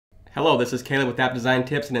Hello, this is Caleb with App Design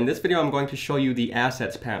Tips, and in this video I'm going to show you the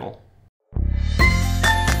Assets panel.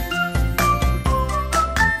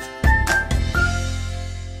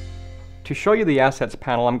 To show you the Assets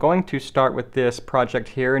panel, I'm going to start with this project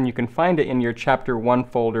here, and you can find it in your Chapter 1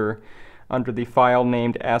 folder under the file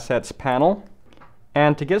named Assets Panel.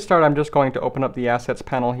 And to get started, I'm just going to open up the Assets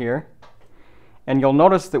panel here. And you'll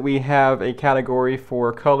notice that we have a category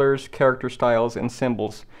for colors, character styles, and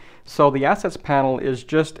symbols. So the Assets panel is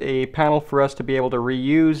just a panel for us to be able to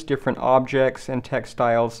reuse different objects and text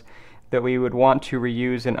styles that we would want to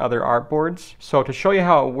reuse in other artboards. So to show you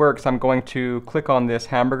how it works, I'm going to click on this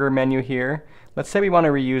hamburger menu here. Let's say we want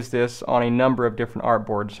to reuse this on a number of different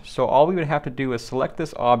artboards. So all we would have to do is select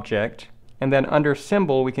this object, and then under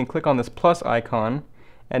symbol we can click on this plus icon,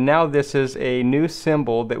 and now this is a new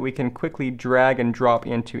symbol that we can quickly drag and drop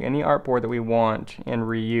into any artboard that we want and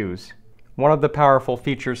reuse. One of the powerful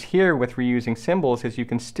features here with reusing symbols is you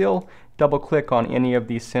can still double click on any of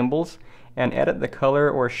these symbols and edit the color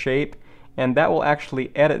or shape, and that will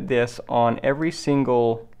actually edit this on every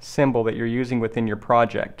single symbol that you're using within your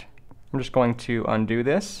project. I'm just going to undo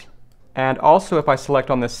this. And also, if I select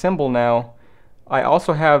on this symbol now, I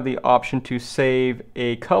also have the option to save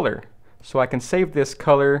a color. So I can save this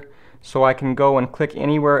color so I can go and click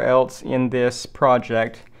anywhere else in this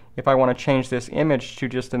project. If I want to change this image to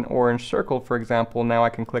just an orange circle, for example, now I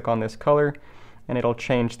can click on this color and it'll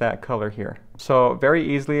change that color here. So very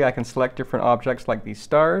easily I can select different objects like these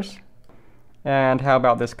stars. And how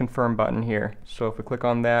about this confirm button here? So if we click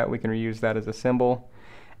on that, we can reuse that as a symbol.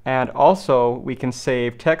 And also we can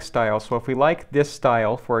save text style. So if we like this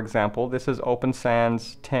style, for example, this is Open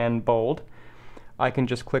Sans 10 bold, I can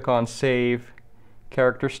just click on Save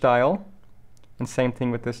Character Style. And same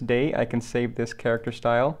thing with this date, I can save this character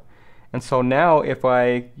style. And so now if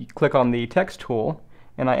I click on the text tool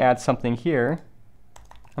and I add something here,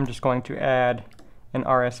 I'm just going to add an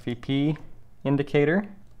RSVP indicator.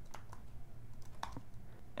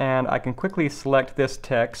 And I can quickly select this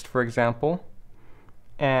text, for example,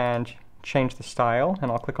 and change the style.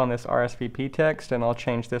 And I'll click on this RSVP text and I'll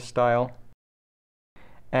change this style.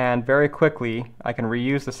 And very quickly I can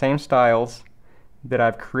reuse the same styles that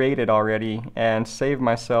I've created already and save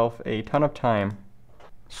myself a ton of time.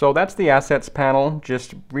 So that's the Assets panel,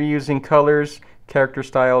 just reusing colors, character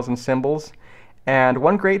styles, and symbols. And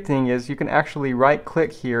one great thing is you can actually right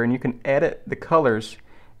click here and you can edit the colors.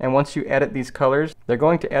 And once you edit these colors, they're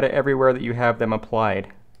going to edit everywhere that you have them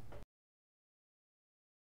applied.